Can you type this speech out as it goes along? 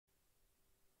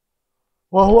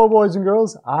Well, hello, boys and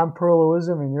girls. I'm Pearl of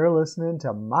Wisdom, and you're listening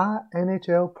to my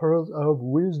NHL Pearls of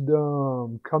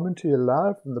Wisdom, coming to you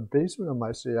live from the basement of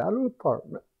my Seattle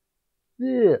apartment.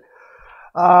 Yeah.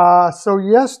 So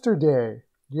yesterday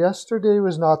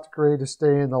was not the greatest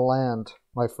day in the land,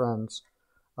 my friends.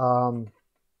 I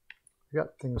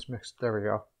got things mixed. There we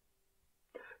go.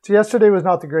 So yesterday was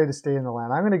not the greatest day in the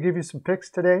land. I'm going to give you some picks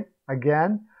today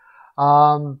again.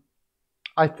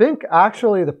 I think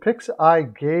actually the picks I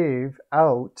gave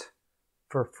out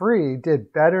for free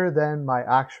did better than my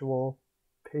actual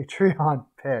Patreon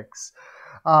picks.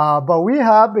 But we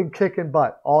have been kicking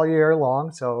butt all year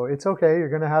long, so it's okay. You're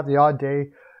going to have the odd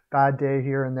day, bad day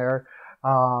here and there.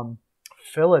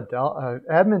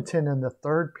 Edmonton in the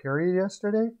third period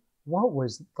yesterday, what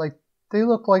was, like, they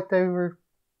looked like they were,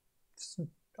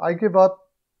 I give up,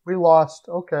 we lost,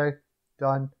 okay,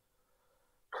 done.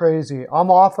 Crazy.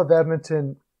 I'm off of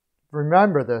Edmonton.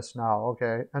 Remember this now,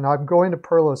 okay? And I'm going to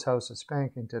Perlo's house of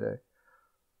spanking today.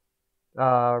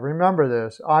 Remember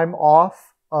this. I'm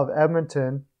off of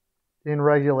Edmonton in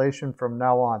regulation from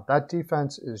now on. That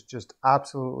defense is just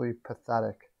absolutely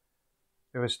pathetic.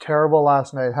 It was terrible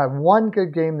last night. I had one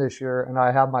good game this year, and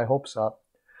I have my hopes up.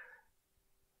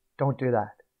 Don't do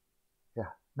that.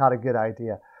 Yeah, not a good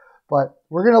idea. But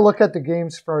we're going to look at the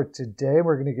games for today.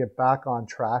 We're going to get back on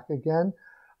track again.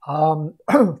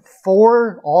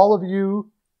 For all of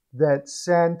you that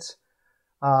sent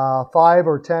 $5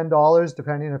 or $10,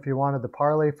 depending if you wanted the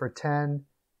parlay for 10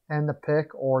 and the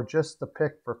pick or just the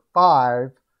pick for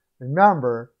 5,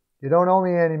 remember, you don't owe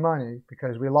me any money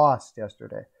because we lost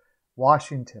yesterday.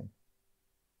 Washington.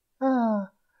 In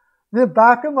the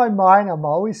back of my mind, I'm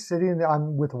always sitting there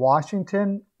with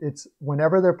Washington. It's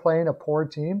whenever they're playing a poor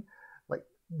team. Like,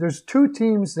 there's two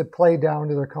teams that play down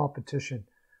to their competition.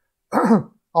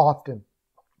 Often,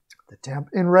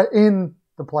 in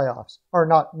the playoffs, or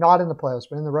not in the playoffs,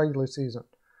 but in the regular season,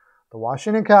 the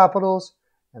Washington Capitals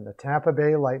and the Tampa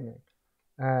Bay Lightning,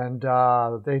 and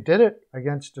they did it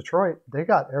against Detroit. They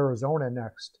got Arizona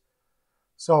next,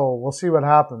 so we'll see what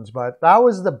happens. But that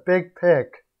was the big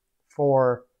pick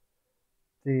for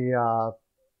the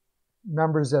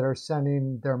members that are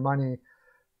sending their money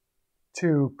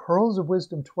to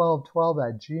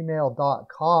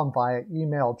pearlsofwisdom1212@gmail.com via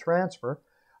email transfer.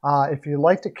 If you'd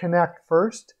like to connect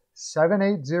first,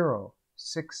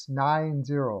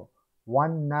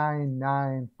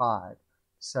 780-690-1995.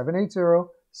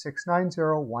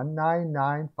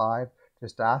 780-690-1995.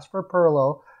 Just ask for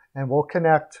Perlo, and we'll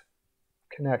connect.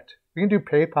 We can do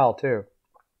PayPal too.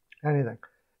 Anything.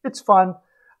 It's fun.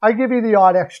 I give you the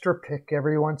odd extra pick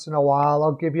every once in a while.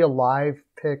 I'll give you live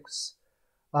picks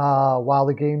while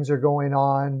the games are going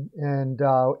on, and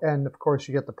of course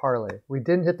you get the parlay. We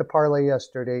didn't hit the parlay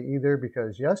yesterday either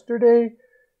because yesterday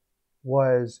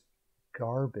was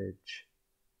garbage.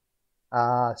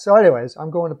 So anyways,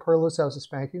 I'm going to Perlo's house of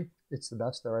spanking. It's the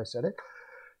best there, I said it.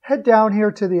 Head down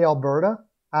here to the Alberta.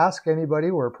 Ask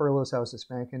anybody where Perlo's house of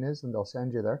spanking is, and they'll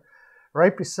send you there.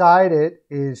 Right beside it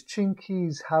is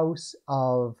Chinky's house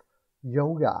of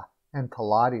yoga and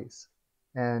Pilates,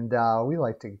 and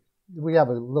we have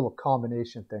a little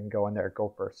combination thing going there. Go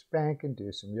for a spank and do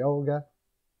some yoga.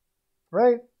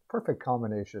 Right? Perfect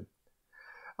combination.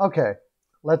 Okay,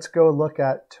 let's go look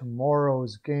at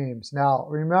tomorrow's games. Now,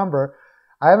 remember,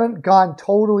 I haven't gone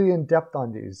totally in depth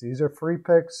on these. These are free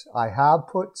picks. I have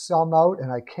put some out, and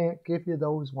I can't give you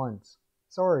those ones.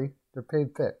 Sorry, they're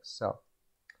paid picks. So,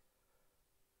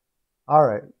 all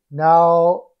right.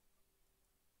 Now,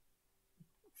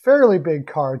 fairly big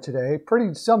card today.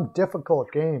 Some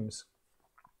difficult games.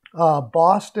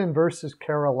 Boston versus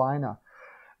Carolina.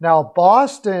 Now,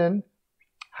 Boston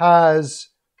has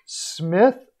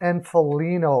Smith and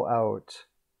Foligno out.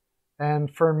 And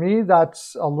for me,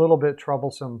 that's a little bit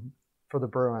troublesome for the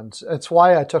Bruins. It's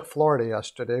why I took Florida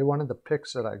yesterday. One of the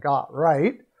picks that I got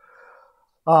right.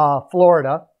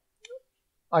 Florida.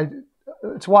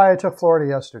 It's why I took Florida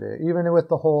yesterday. Even with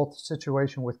the whole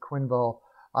situation with Quenneville,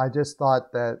 I just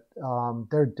thought that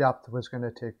their depth was going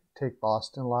to take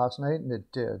Boston last night, and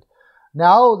it did.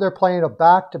 Now they're playing a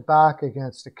back-to-back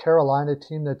against a Carolina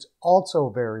team that's also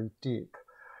very deep.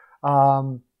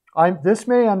 This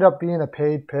may end up being a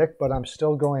paid pick, but I'm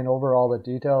still going over all the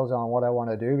details on what I want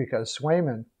to do because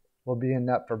Swayman will be in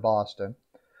net for Boston.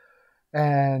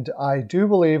 And I do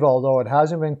believe, although it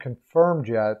hasn't been confirmed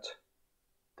yet,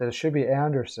 that it should be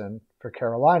Anderson for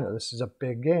Carolina. This is a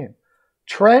big game.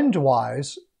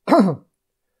 Trend-wise, the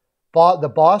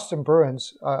Boston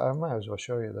Bruins, I might as well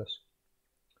show you this.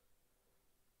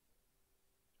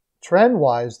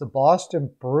 Trend-wise, the Boston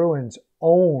Bruins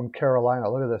own Carolina.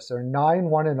 Look at this. They're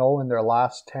 9-1-0 in their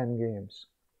last 10 games.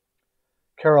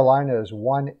 Carolina is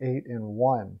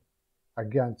 1-8-1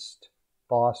 against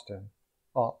Boston.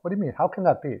 Oh, what do you mean? How can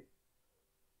that be?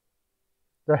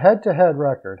 Their head-to-head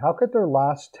record. How could their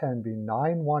last 10 be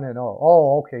 9-1-0?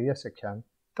 Oh, okay. Yes, it can.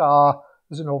 It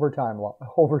was an overtime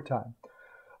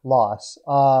loss.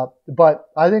 But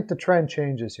I think the trend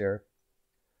changes here.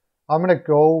 I'm going to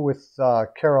go with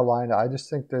Carolina. I just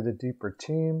think they're the deeper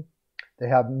team. They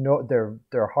have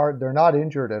they're hard. They're not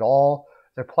injured at all.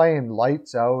 They're playing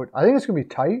lights out. I think it's going to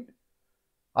be tight.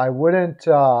 I wouldn't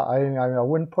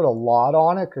put a lot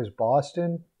on it because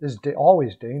Boston is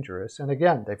always dangerous. And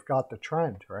again, they've got the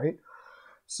trend, right?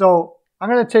 So I'm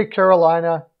going to take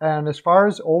Carolina. And as far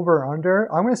as over under,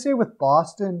 I'm going to say with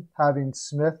Boston having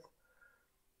Smith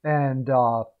and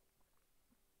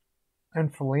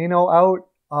Foligno out,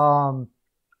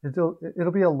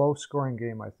 it'll be a low scoring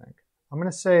game, I think. I'm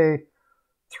going to say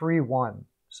 3-1,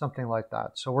 something like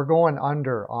that. So we're going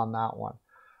under on that one.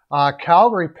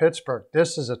 Calgary-Pittsburgh.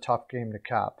 This is a tough game to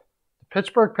cap. The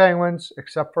Pittsburgh Penguins,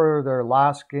 except for their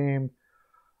last game,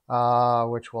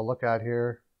 which we'll look at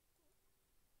here,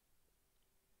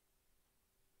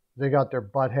 they got their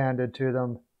butt handed to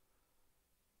them.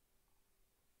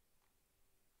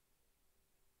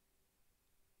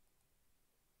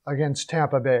 Against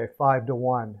Tampa Bay,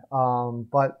 5-1.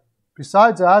 But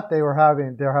besides that, they're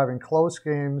having close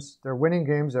games. They're winning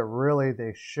games that really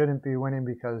they shouldn't be winning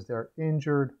because they're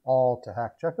injured all to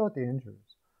heck. Check out the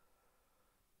injuries.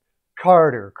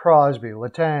 Carter, Crosby,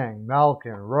 Letang,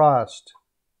 Malkin, Rust.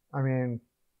 I mean,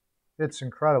 it's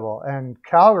incredible. And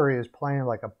Calgary is playing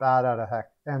like a bat out of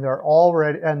heck. And they're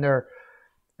already they're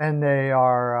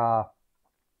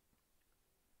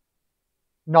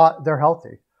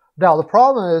healthy. Now, the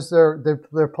problem is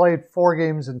they're played 4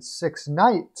 games in 6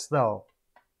 nights, though.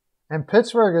 And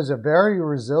Pittsburgh is a very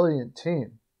resilient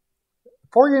team.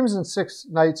 4 games in 6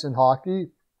 nights in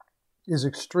hockey is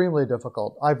extremely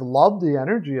difficult. I've loved the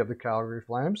energy of the Calgary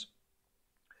Flames.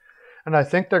 And I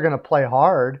think they're going to play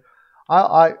hard.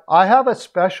 I have a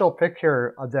special pick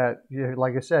here that,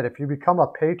 like I said, if you become a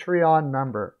Patreon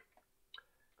member,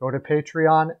 go to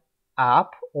Patreon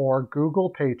app or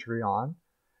Google Patreon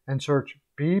and search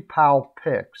BpoW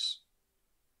picks.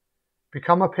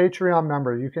 Become a Patreon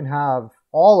member. You can have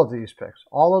all of these picks.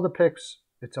 All of the picks.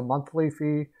 It's a monthly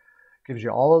fee. Gives you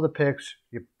all of the picks.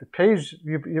 It pays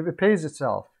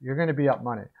itself. You're going to be up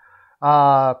money.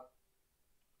 I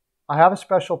have a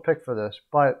special pick for this,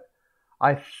 but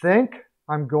I think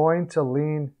I'm going to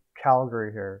lean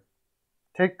Calgary here.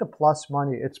 Take the plus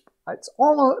money. It's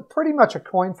almost pretty much a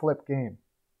coin flip game.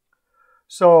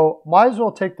 So might as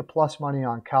well take the plus money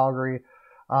on Calgary.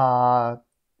 Yeah,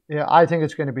 I think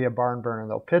it's going to be a barn burner,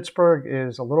 though. Pittsburgh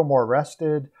is a little more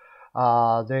rested.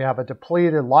 They have a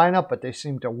depleted lineup, but they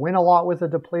seem to win a lot with a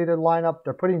depleted lineup.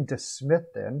 They're putting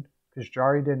DeSmith in because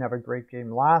Jari didn't have a great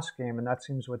game last game, and that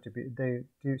seems they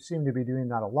seem to be doing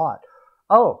that a lot.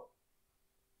 Oh,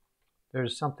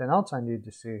 there's something else I need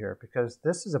to see here because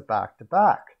this is a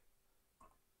back-to-back,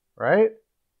 right?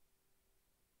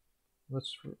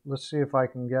 Let's see if I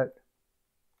can get.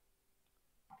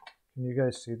 Can you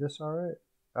guys see this all right?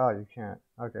 Oh, you can't.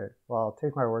 Okay. Well, I'll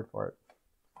take my word for it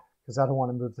because I don't want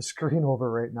to move the screen over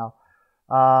right now.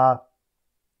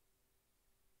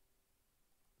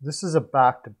 This is a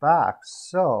back-to-back.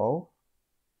 So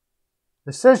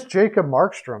it says Jacob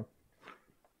Markstrom,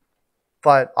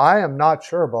 but I am not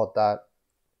sure about that.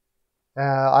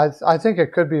 I think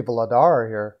it could be Vladar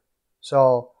here.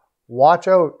 So watch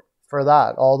out for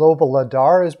that. Although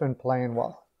Vladar has been playing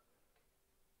well.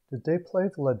 Did they play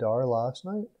Vladar last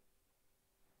night?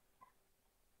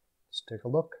 Let's take a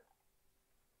look.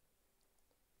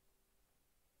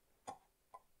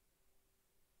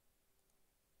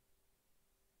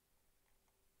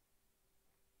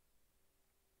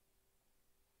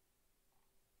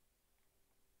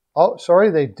 Oh, sorry,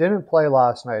 they didn't play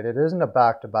last night. It isn't a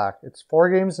back-to-back. It's 4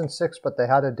 games in 6, but they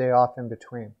had a day off in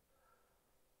between.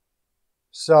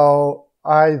 So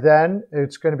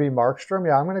it's going to be Markstrom.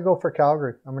 Yeah, I'm going to go for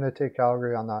Calgary. I'm going to take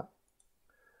Calgary on that.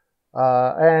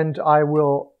 And I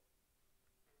will.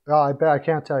 I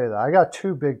can't tell you that. I got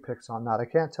 2 big picks on that. I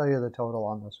can't tell you the total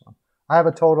on this one. I have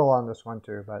a total on this one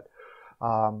too, but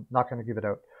not going to give it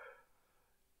out.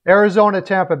 Arizona,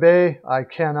 Tampa Bay. I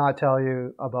cannot tell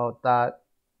you about that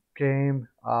game.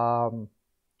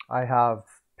 I have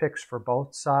picks for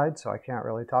both sides, so I can't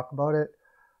really talk about it.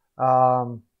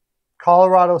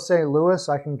 Colorado, St. Louis.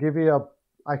 I can give you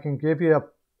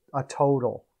a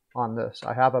total on this.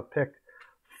 I have a pick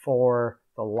for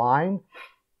the line,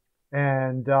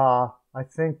 and I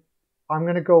think I'm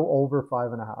going to go over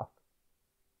 5.5.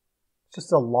 It's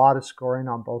just a lot of scoring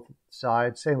on both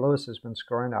sides. St. Louis has been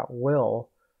scoring at will.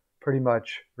 pretty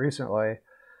much recently.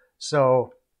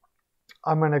 So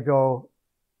I'm going to go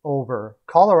over.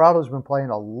 Colorado's been playing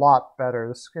a lot better.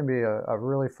 This is going to be a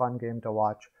really fun game to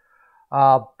watch.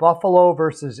 Buffalo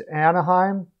versus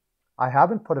Anaheim. I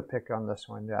haven't put a pick on this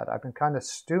one yet. I've been kind of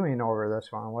stewing over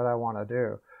this one, what I want to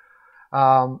do.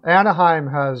 Anaheim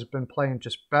has been playing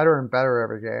just better and better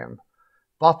every game.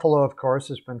 Buffalo, of course,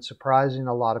 has been surprising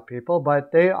a lot of people,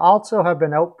 but they also have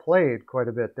been outplayed quite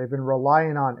a bit. They've been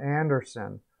relying on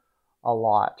Anderson a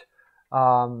lot.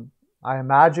 I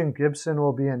imagine Gibson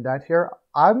will be in net here.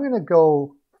 I'm going to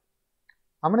go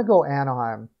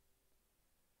Anaheim.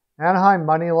 Anaheim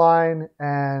money line,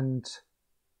 and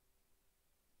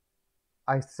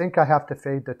I think I have to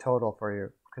fade the total for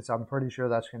you because I'm pretty sure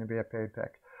that's going to be a paid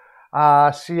pick.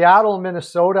 Seattle,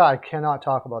 Minnesota. I cannot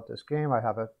talk about this game. I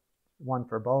have one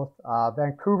for both.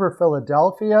 Vancouver,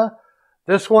 Philadelphia.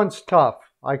 This one's tough.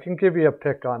 I can give you a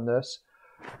pick on this.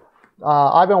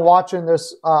 I've been watching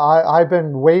this. I've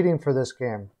been waiting for this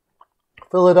game.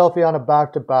 Philadelphia on a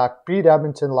back-to-back beat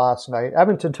Edmonton last night.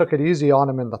 Edmonton took it easy on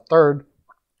them in the third,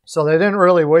 so they didn't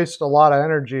really waste a lot of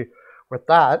energy with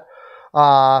that.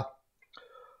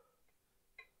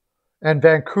 And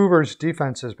Vancouver's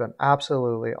defense has been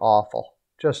absolutely awful,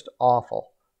 just awful.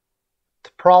 The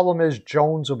problem is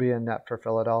Jones will be in net for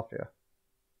Philadelphia.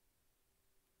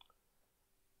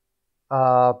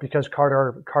 Because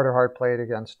Carter Hart played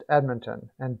against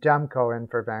Edmonton and Demko in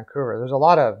for Vancouver. There's a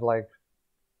lot of like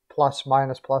plus,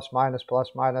 minus, plus, minus, plus,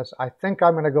 minus. I think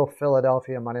I'm going to go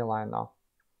Philadelphia money line though.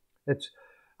 It's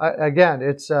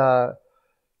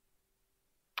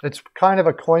kind of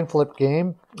a coin flip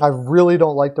game. I really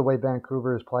don't like the way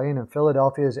Vancouver is playing, and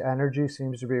Philadelphia's energy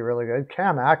seems to be really good.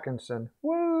 Cam Atkinson,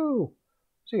 woo!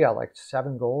 So he got like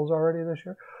 7 goals already this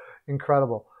year.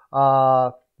 Incredible.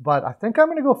 But I think I'm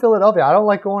going to go Philadelphia. I don't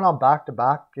like going on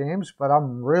back-to-back games, but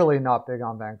I'm really not big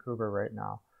on Vancouver right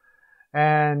now.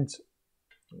 And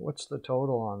what's the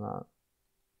total on that?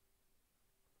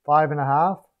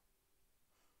 5.5?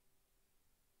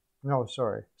 No,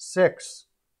 sorry, 6.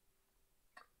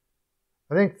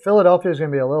 I think Philadelphia is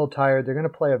going to be a little tired. They're going to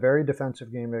play a very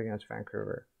defensive game against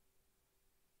Vancouver.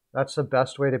 That's the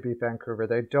best way to beat Vancouver.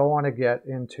 They don't want to get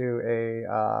into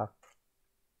a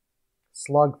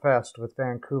slugfest with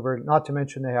Vancouver. Not to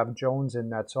mention they have Jones in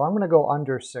net. So I'm going to go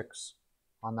under 6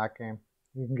 on that game.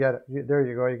 You can get it. There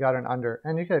you go. You got an under.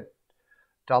 And you get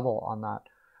double on that.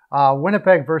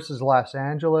 Winnipeg versus Los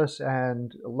Angeles.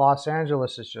 And Los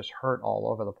Angeles is just hurt all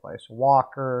over the place.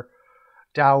 Walker,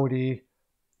 Doughty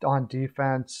on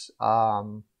defense.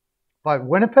 But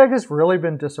Winnipeg has really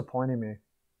been disappointing me.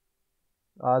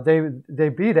 They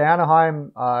beat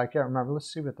Anaheim. I can't remember.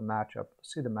 Let's see what the matchup.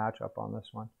 Let's see the matchup on this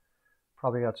one.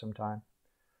 Probably got some time.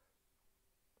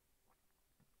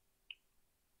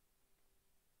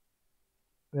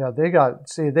 Yeah,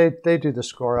 they do the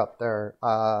score up there.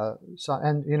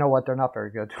 And you know what? They're not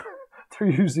very good. They're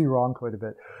usually wrong quite a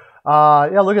bit.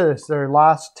 Yeah, look at this. Their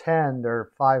last 10, they're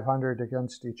 500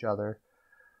 against each other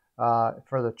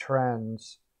for the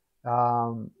trends.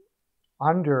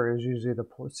 Under is usually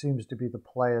seems to be the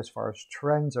play as far as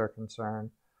trends are concerned.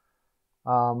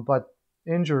 But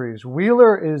injuries.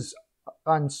 Wheeler is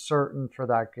uncertain for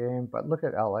that game, but look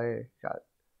at LA. Got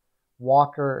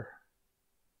Walker,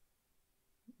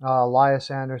 Elias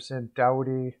Anderson,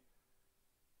 Doughty.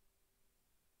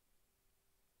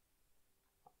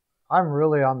 I'm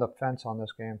really on the fence on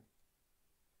this game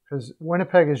because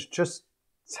Winnipeg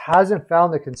hasn't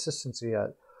found the consistency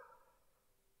yet.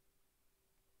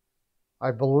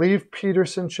 I believe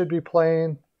Peterson should be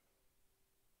playing.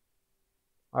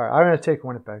 All right, I'm going to take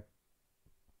Winnipeg.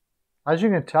 As you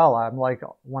can tell, I'm like,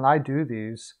 when I do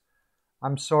these,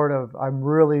 I've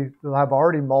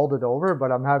already mulled it over,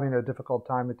 but I'm having a difficult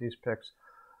time with these picks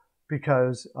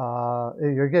because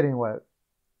you're getting wet.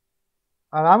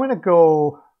 And I'm going to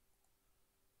go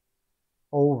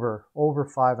over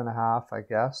 5.5, I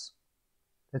guess.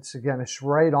 It's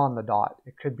right on the dot.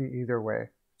 It could be either way.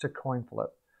 It's a coin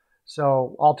flip.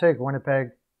 So I'll take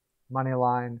Winnipeg, money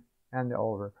line, and the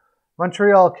over.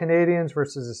 Montreal Canadiens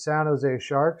versus the San Jose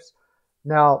Sharks.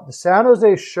 Now, the San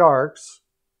Jose Sharks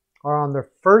are on their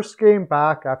first game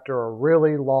back after a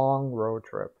really long road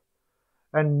trip.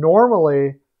 And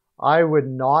normally, I would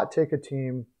not take a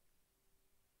team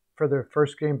for their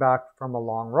first game back from a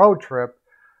long road trip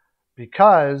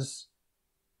because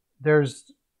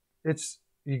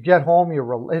you get home,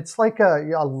 it's like a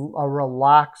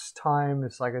relaxed time.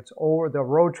 It's like it's over, the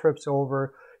road trip's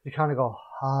over. You kind of go,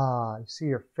 you see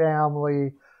your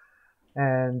family,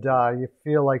 and you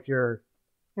feel like you're,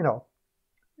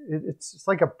 it's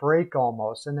like a break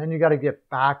almost. And then you got to get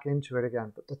back into it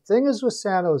again. But the thing is with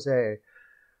San Jose,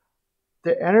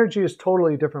 the energy is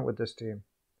totally different with this team.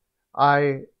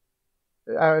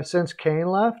 Since Kane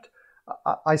left,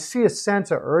 I see a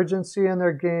sense of urgency in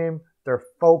their game. They're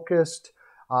focused.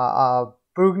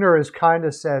 Bugner has kind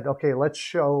of said, okay, let's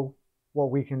show what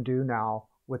we can do now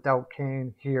without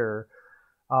Kane here.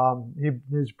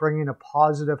 He's bringing a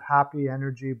positive, happy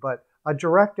energy, but a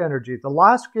direct energy. The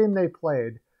last game they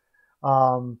played,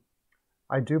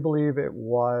 I do believe it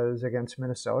was against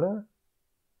Minnesota.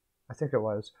 I think it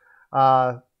was.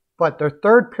 But their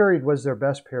third period was their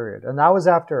best period, and that was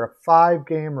after a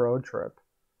 5-game road trip.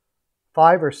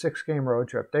 5 or 6 game road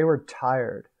trip. They were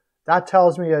tired. That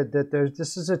tells me that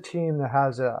this is a team that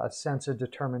has a sense of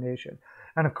determination.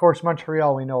 And of course,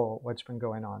 Montreal, we know what's been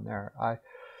going on there.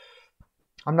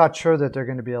 I'm not sure that they're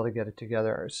going to be able to get it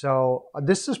together. So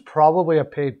this is probably a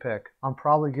paid pick. I'm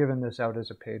probably giving this out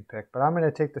as a paid pick, but I'm going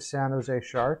to take the San Jose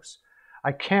Sharks.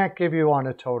 I can't give you on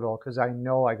a total because I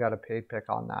know I got a paid pick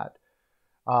on that.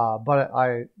 But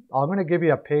I'm going to give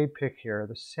you a paid pick here,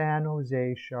 the San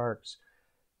Jose Sharks.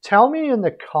 Tell me in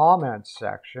the comments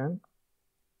section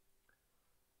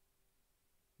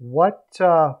what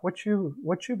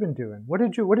you've been doing. What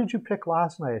did you pick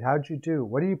last night? How'd you do?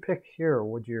 What do you pick here?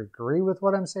 Would you agree with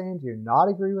what I'm saying? Do you not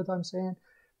agree with what I'm saying?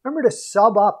 Remember to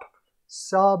sub up.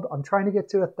 I'm trying to get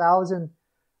to 1,000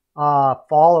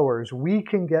 followers. We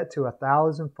can get to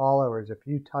 1,000 followers if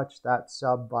you touch that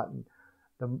sub button.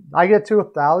 I get to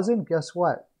 1,000. Guess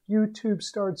what? YouTube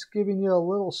starts giving you a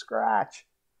little scratch.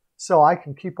 So I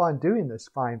can keep on doing this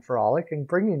fine frolic and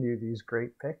bringing you these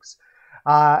great picks.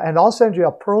 And I'll send you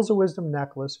a Pearls of Wisdom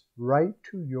necklace right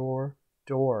to your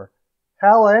door.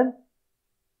 Helen,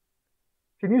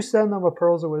 can you send them a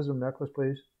Pearls of Wisdom necklace,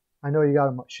 please? I know you got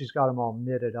them. She's got them all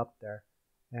knitted up there.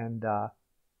 And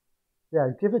yeah,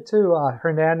 give it to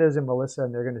Hernandez and Melissa,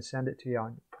 and they're going to send it to you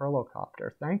on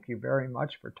Perlocopter. Thank you very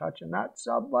much for touching that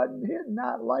sub button, hitting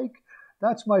that like.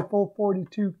 That's my full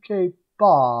 42K.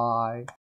 Bye.